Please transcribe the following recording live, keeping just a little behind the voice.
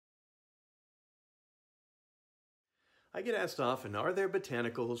I get asked often, are there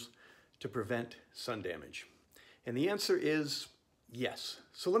botanicals to prevent sun damage? And the answer is yes.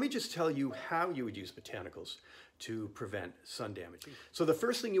 So let me just tell you how you would use botanicals to prevent sun damage. So the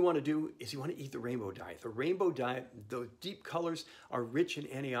first thing you want to do is you want to eat the rainbow diet. The rainbow diet, those deep colors are rich in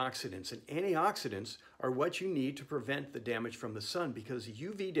antioxidants, and antioxidants are what you need to prevent the damage from the sun, because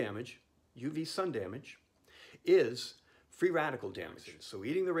UV damage, UV sun damage, is free radical damage. So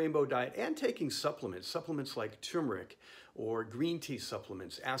eating the rainbow diet and taking supplements like turmeric or green tea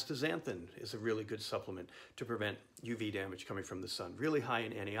supplements. Astaxanthin is a really good supplement to prevent UV damage coming from the sun, really high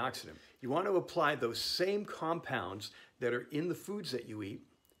in antioxidant. You want to apply those same compounds that are in the foods that you eat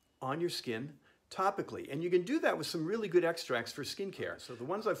on your skin topically. And you can do that with some really good extracts for skincare. So the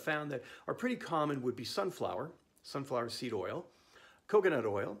ones I've found that are pretty common would be sunflower seed oil, coconut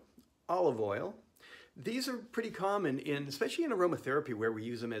oil, olive oil. These are pretty common especially in aromatherapy, where we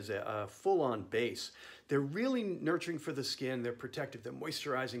use them as a full-on base. They're really nurturing for the skin, they're protective, they're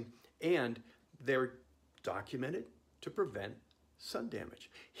moisturizing, and they're documented to prevent sun damage.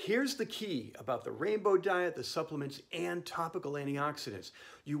 Here's the key about the rainbow diet, the supplements, and topical antioxidants.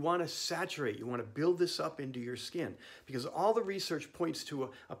 You want to saturate, you want to build this up into your skin, because all the research points to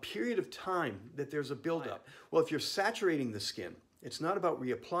a period of time that there's a buildup. Well, if you're saturating the skin, it's not about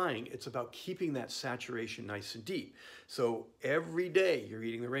reapplying, it's about keeping that saturation nice and deep. So every day you're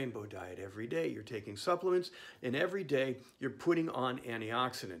eating the rainbow diet, every day you're taking supplements, and every day you're putting on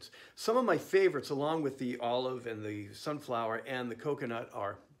antioxidants. Some of my favorites, along with the olive and the sunflower and the coconut,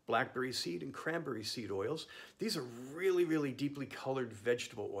 are blackberry seed and cranberry seed oils. These are really, really deeply colored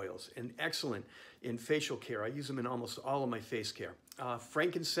vegetable oils and excellent in facial care. I use them in almost all of my face care.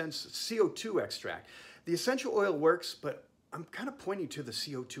 Frankincense, CO2 extract. The essential oil works, but I'm kind of pointing to the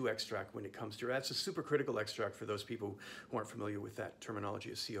CO2 extract when it comes to it. That's a supercritical extract for those people who aren't familiar with that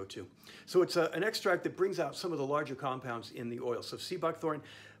terminology of CO2. So it's an extract that brings out some of the larger compounds in the oil. So sea buckthorn,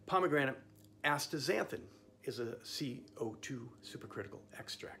 pomegranate, astaxanthin is a CO2 supercritical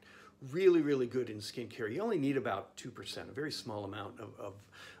extract. Really, really good in skincare. You only need about 2%, a very small amount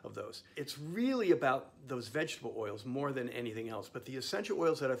of those. It's really about those vegetable oils more than anything else. But the essential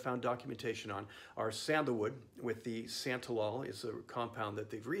oils that I've found documentation on are sandalwood, with the santalol is a compound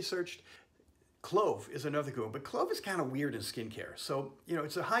that they've researched. Clove is another good one, but clove is kind of weird in skincare. So, you know,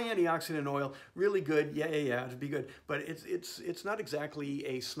 it's a high antioxidant oil, really good, yeah, it'd be good, but it's not exactly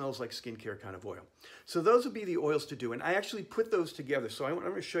a smells like skincare kind of oil. So those would be the oils to do, and I actually put those together. So I'm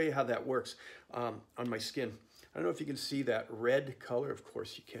going to show you how that works on my skin. I don't know if you can see that red color. Of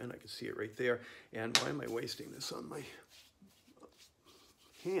course you can. I can see it right there. And why am I wasting this on my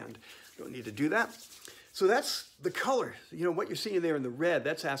hand? Don't need to do that. So that's the color. You know, what you're seeing there in the red,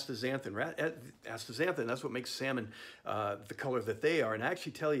 that's astaxanthin. Astaxanthin, that's what makes salmon the color that they are. And I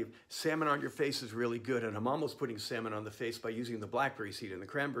actually tell you, salmon on your face is really good. And I'm almost putting salmon on the face by using the blackberry seed and the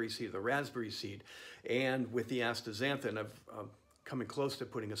cranberry seed, the raspberry seed. And with the astaxanthin, I'm coming close to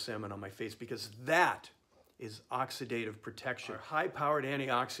putting a salmon on my face, because that is oxidative protection. High-powered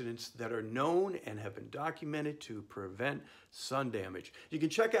antioxidants that are known and have been documented to prevent sun damage. You can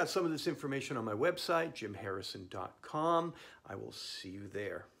check out some of this information on my website, jimharrison.com. I will see you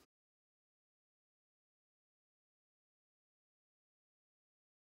there.